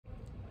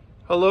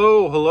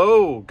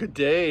Hello, good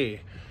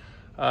day.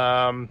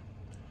 My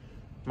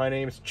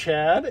name is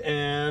Chad,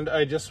 and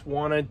I just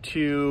wanted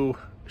to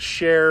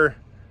share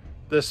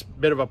this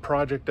bit of a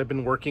project I've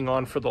been working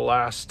on for the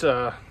last,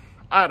 I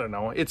don't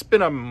know, it's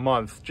been a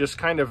month, just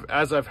kind of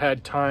as I've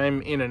had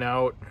time in and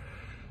out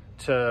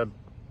to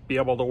be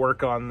able to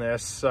work on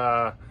this.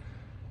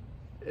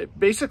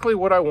 Basically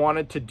what I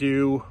wanted to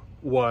do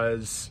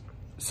was,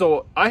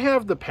 so I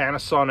have the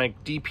Panasonic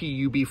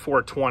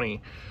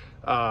DP-UB420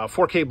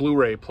 4K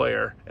Blu-ray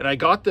player, and I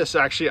got this,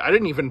 actually I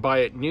didn't even buy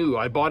it new.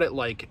 I bought it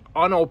like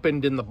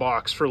unopened in the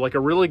box for like a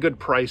really good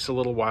price a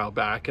little while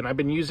back, and I've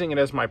been using it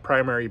as my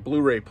primary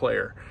Blu-ray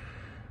player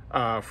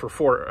for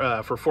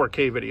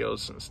 4K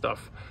videos and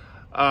stuff.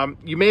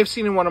 You may have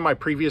seen in one of my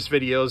previous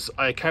videos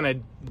I kind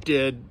of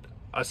did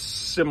a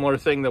similar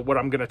thing that what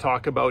I'm going to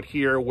talk about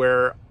here,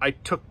 where I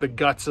took the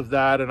guts of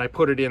that and I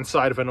put it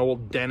inside of an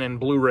old Denon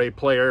Blu-ray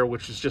player,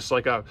 which is just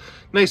like a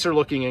nicer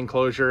looking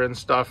enclosure and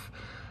stuff.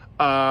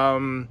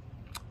 And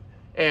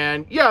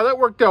yeah, that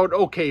worked out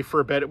okay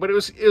for a bit, but it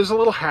was a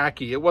little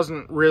hacky. It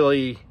wasn't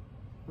really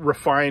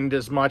refined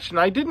as much, and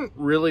I didn't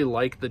really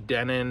like the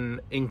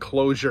Denon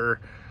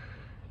enclosure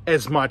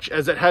as much,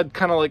 as it had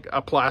kind of like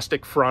a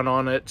plastic front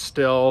on it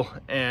still,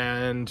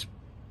 and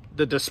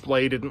the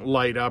display didn't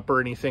light up or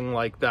anything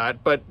like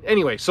that. But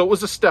anyway, so it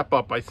was a step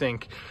up, I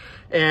think.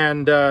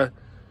 And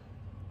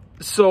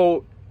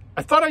so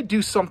I thought I'd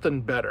do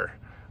something better.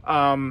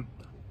 I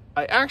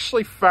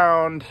actually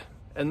found,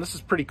 and this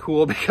is pretty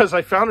cool because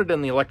I found it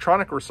in the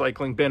electronic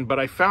recycling bin, but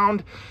I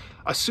found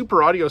a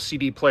Super Audio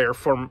CD player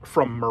from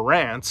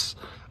Marantz,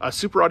 a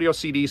Super Audio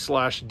CD /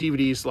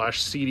 DVD /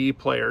 CD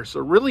player. So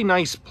really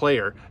nice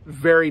player,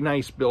 very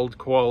nice build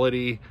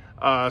quality,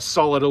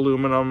 solid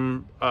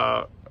aluminum,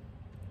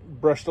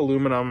 brushed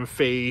aluminum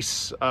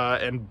face,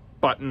 and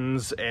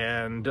buttons,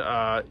 and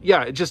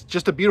yeah,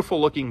 just a beautiful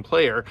looking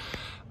player,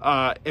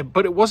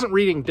 but it wasn't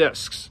reading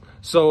discs.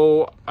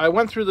 So I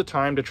went through the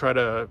time to try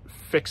to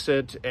fix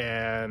it,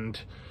 and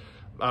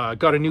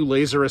got a new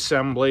laser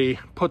assembly,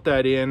 put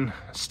that in,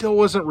 still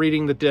wasn't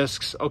reading the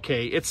discs.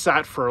 Okay, it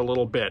sat for a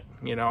little bit,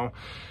 you know,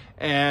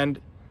 and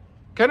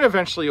kind of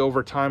eventually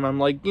over time, I'm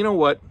like, you know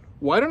what,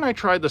 why don't I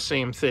try the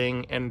same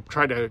thing and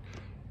try to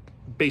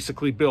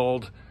basically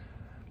build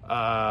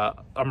a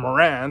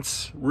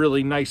Marantz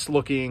really nice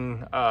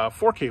looking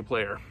 4K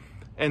player.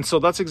 And so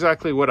that's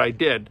exactly what I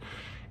did.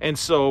 And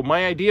so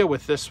my idea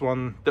with this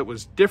one that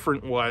was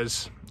different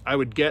was I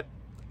would get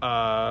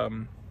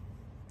the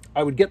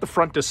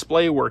front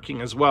display working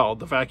as well,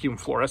 the vacuum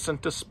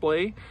fluorescent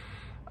display,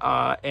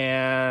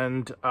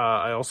 and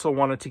I also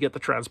wanted to get the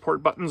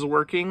transport buttons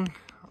working.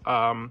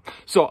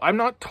 So I'm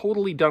not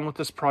totally done with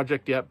this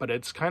project yet, but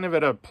it's kind of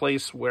at a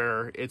place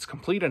where it's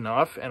complete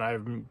enough, and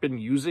I've been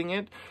using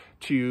it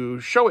to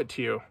show it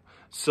to you.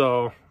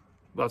 So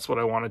that's what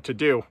I wanted to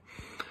do.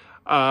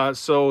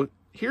 So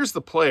here's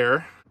the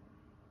player.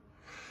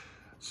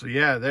 So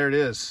yeah, there it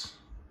is.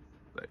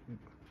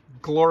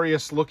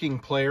 Glorious looking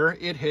player.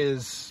 It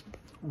has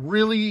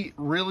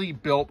really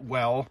built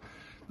well.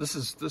 This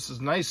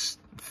is nice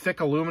thick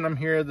aluminum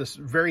here. This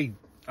very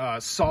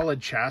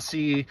solid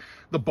chassis.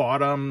 The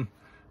bottom,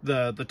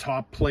 the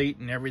top plate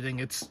and everything.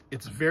 It's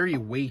very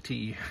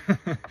weighty.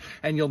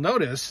 And you'll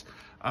notice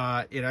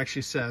it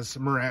actually says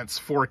Marantz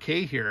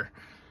 4K here.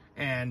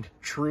 And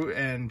true,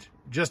 and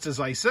just as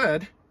I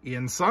said,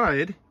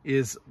 inside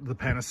is the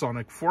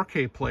Panasonic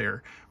 4K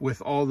player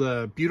with all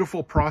the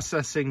beautiful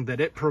processing that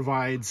it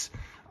provides,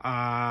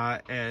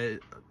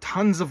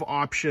 tons of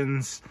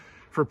options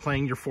for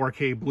playing your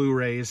 4K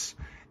Blu-rays,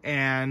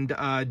 and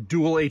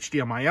dual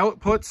HDMI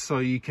outputs, so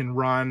you can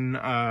run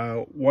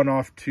one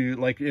off to,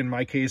 like in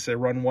my case, I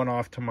run one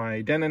off to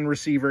my Denon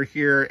receiver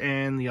here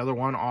and the other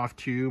one off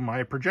to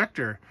my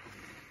projector.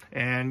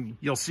 And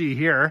you'll see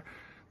here,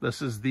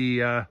 this is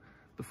the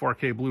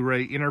 4K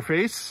Blu-ray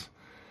interface.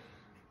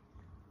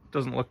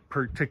 Doesn't look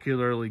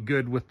particularly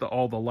good with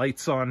all the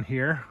lights on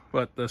here,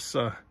 but this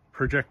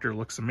projector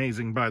looks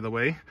amazing, by the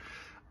way.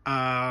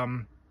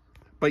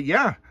 But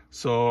yeah,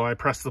 so I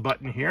press the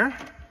button here,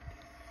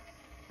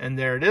 and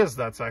there it is.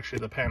 That's actually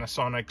the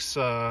Panasonic's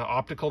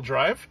optical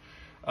drive,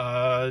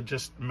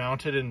 just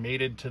mounted and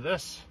mated to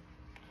this.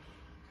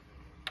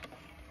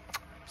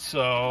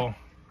 So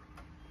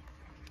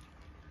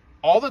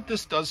all that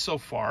this does so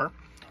far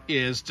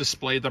is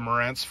display the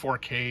Marantz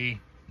 4K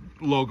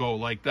logo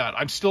like that.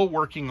 I'm still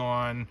working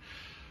on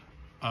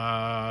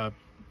the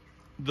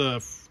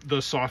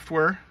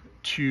software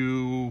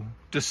to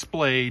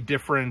display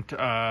different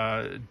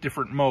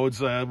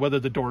modes, whether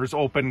the door is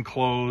open,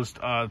 closed,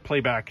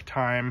 playback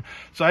time.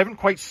 So I haven't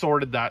quite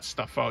sorted that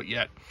stuff out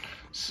yet.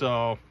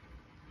 So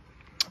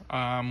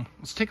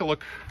let's take a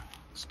look.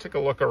 Let's take a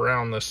look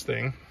around this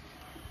thing.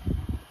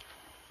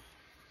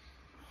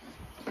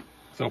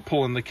 Without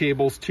pulling the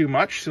cables too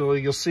much, so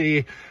you'll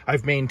see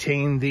I've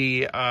maintained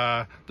the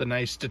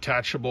nice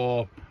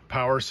detachable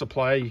power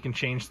supply. You can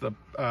change the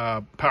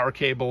power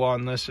cable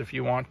on this if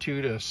you want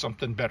to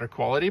something better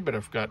quality, but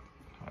I've got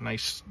a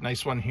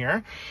nice one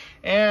here.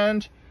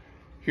 And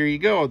here you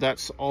go.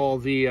 That's all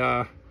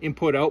the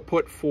input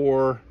output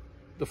for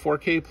the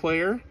 4K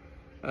player.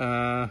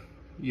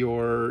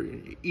 Your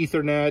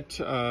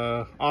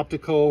Ethernet,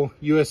 optical,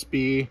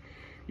 USB,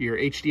 your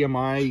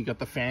HDMI, you got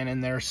the fan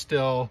in there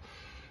still.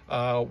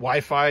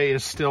 Wi-Fi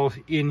is still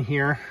in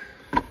here.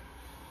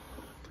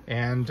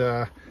 And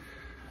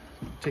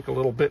take a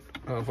little bit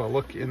of a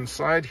look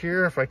inside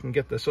here, if I can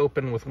get this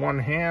open with one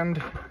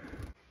hand.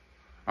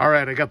 All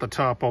right, I got the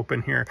top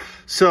open here.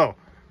 So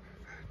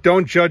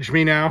don't judge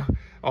me now.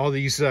 All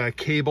these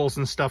cables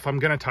and stuff, I'm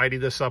gonna tidy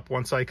this up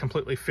once I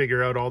completely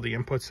figure out all the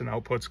inputs and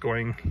outputs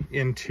going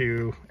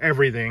into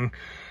everything.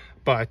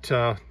 But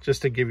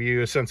just to give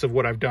you a sense of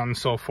what I've done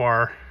so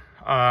far,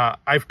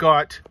 I've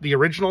got the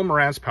original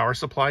Marantz power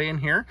supply in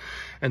here,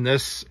 and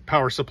this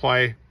power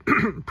supply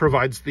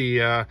provides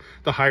the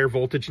higher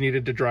voltage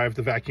needed to drive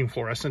the vacuum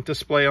fluorescent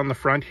display on the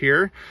front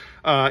here.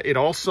 It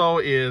also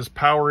is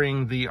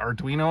powering the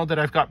Arduino that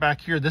I've got back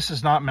here. This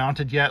is not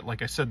mounted yet.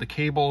 Like I said, the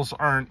cables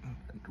aren't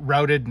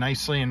routed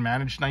nicely and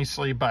managed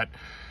nicely, but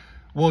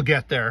we'll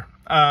get there.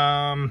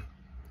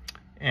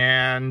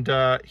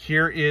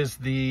 Here is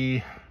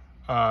the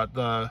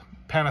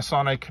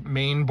Panasonic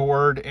main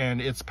board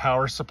and its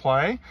power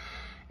supply,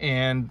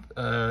 and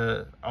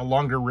a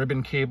longer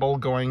ribbon cable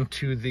going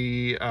to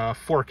the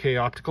 4K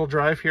optical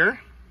drive here.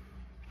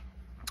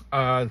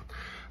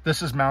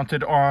 This is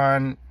mounted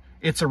on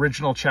its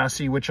original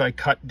chassis, which I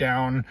cut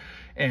down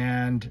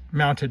and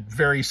mounted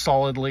very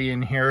solidly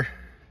in here.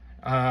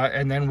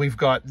 And then we've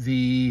got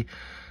the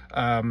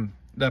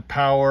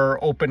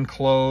power open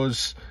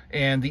close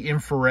and the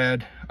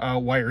infrared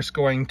wires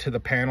going to the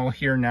panel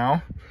here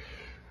now,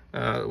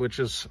 which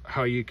is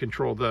how you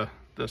control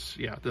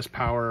this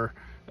power.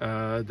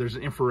 There's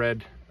an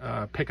infrared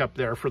pickup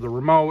there for the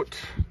remote.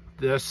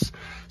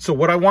 So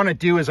what I want to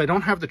do is, I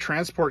don't have the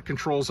transport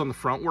controls on the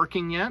front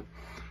working yet,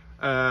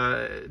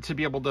 to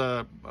be able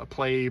to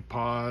play,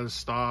 pause,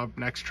 stop,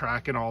 next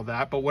track and all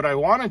that. But what I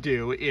want to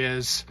do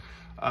is,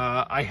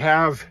 I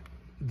have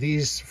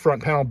these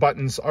front panel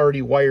buttons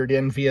already wired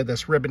in via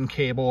this ribbon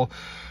cable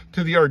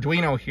to the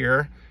Arduino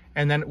here.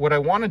 And then what I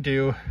want to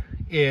do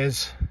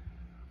is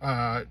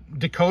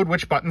decode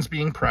which button's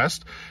being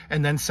pressed,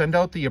 and then send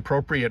out the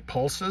appropriate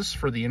pulses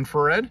for the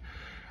infrared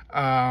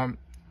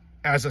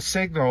as a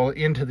signal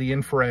into the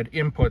infrared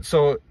input.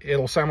 So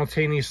it'll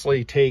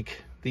simultaneously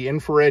take the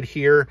infrared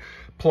here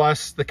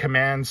plus the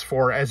commands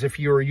for, as if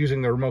you were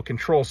using the remote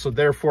control. So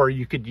therefore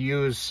you could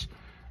use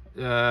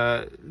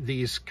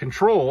these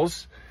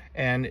controls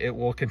and it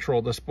will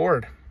control this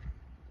board.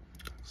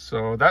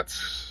 So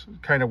that's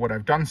kind of what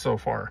I've done so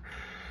far.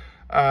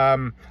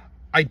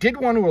 I did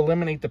want to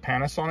eliminate the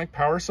Panasonic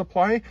power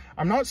supply.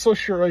 I'm not so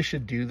sure I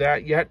should do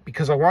that yet,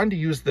 because I wanted to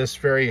use this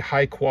very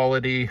high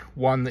quality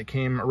one that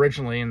came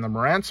originally in the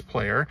Marantz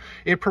player.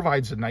 It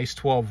provides a nice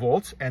 12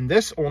 volts, and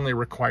this only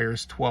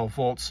requires 12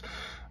 volts.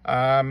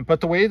 But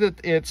the way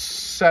that it's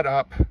set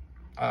up,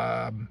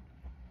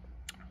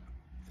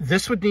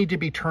 this would need to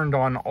be turned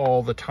on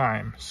all the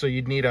time. So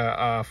you'd need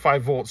a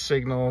 5-volt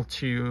signal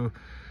to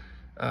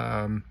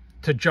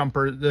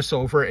jumper this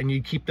over, and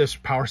you keep this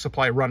power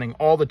supply running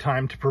all the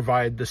time to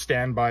provide the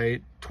standby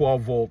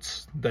 12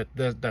 volts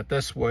that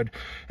this would.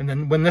 And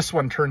then when this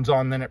one turns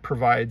on, then it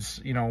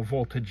provides, you know,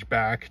 voltage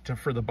back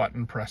for the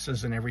button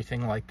presses and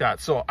everything like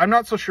that. So I'm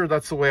not so sure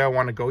that's the way I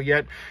want to go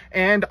yet.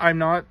 And I'm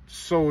not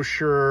so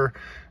sure,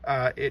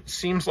 it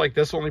seems like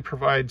this only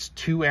provides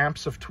 2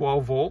 amps of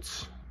 12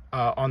 volts.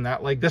 On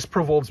that leg. This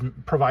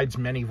provides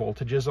many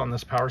voltages on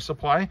this power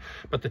supply,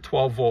 but the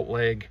 12 volt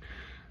leg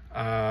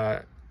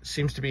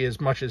seems to be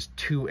as much as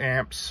 2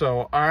 amps.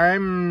 So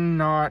I'm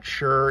not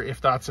sure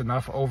if that's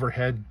enough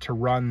overhead to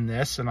run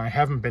this, and I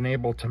haven't been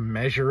able to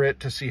measure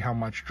it to see how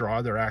much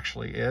draw there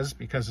actually is,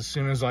 because as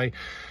soon as I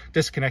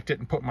disconnect it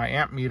and put my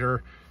amp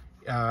meter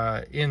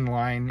in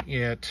line,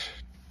 it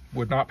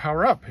would not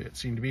power up. It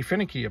seemed to be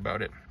finicky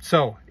about it.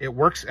 So it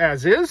works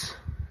as is,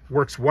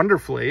 works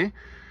wonderfully.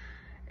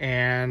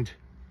 And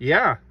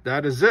yeah,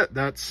 that is it.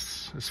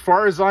 That's, as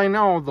far as I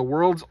know, the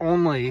world's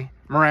only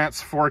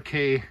Marantz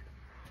 4K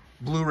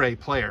Blu-ray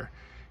player.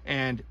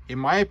 And in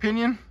my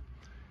opinion,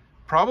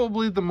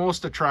 probably the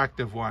most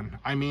attractive one.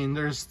 I mean,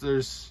 there's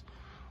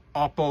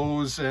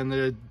Oppo's and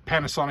the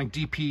Panasonic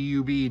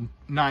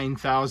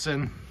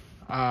DP7600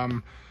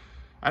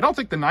 I don't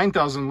think the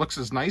 9000 looks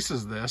as nice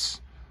as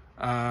this.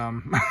 I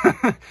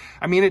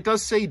mean, it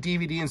does say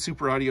DVD and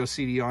Super Audio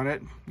CD on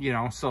it, you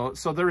know, so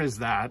there is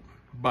that.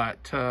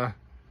 But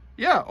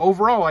yeah,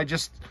 overall,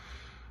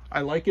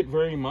 I like it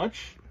very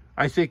much.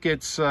 I think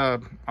it's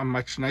a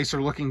much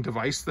nicer looking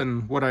device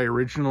than what I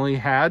originally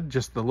had,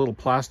 just the little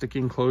plastic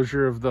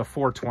enclosure of the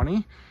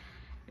 420.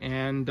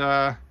 And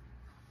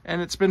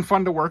it's been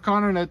fun to work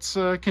on, and it's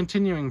a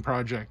continuing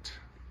project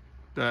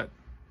that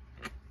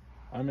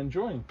I'm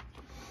enjoying.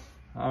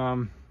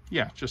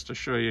 Yeah, just to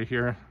show you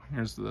here,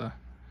 here's the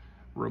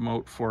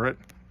remote for it.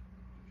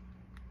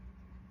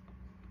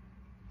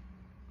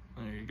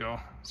 There you go.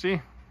 See,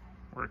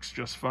 Works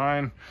just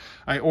fine.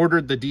 I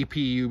ordered the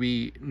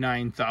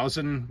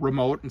DP-UB9000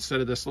 remote instead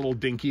of this little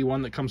dinky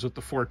one that comes with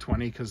the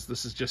 420 because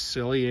this is just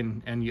silly,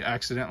 and you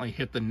accidentally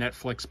hit the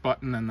Netflix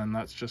button and then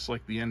that's just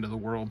like the end of the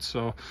world.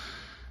 So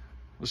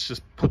let's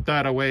just put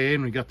that away,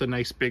 and we got the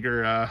nice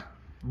bigger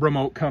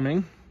remote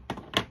coming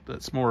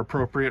that's more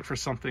appropriate for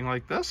something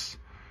like this.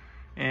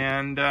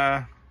 And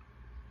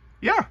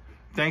yeah,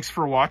 thanks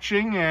for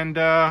watching, and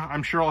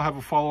I'm sure I'll have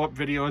a follow-up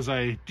video as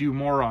I do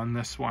more on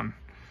this one.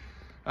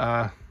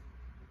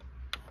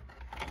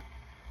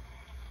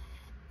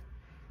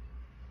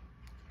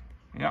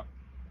 Yep.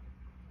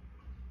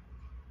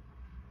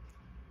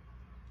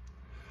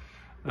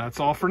 That's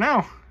all for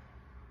now.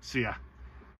 See ya.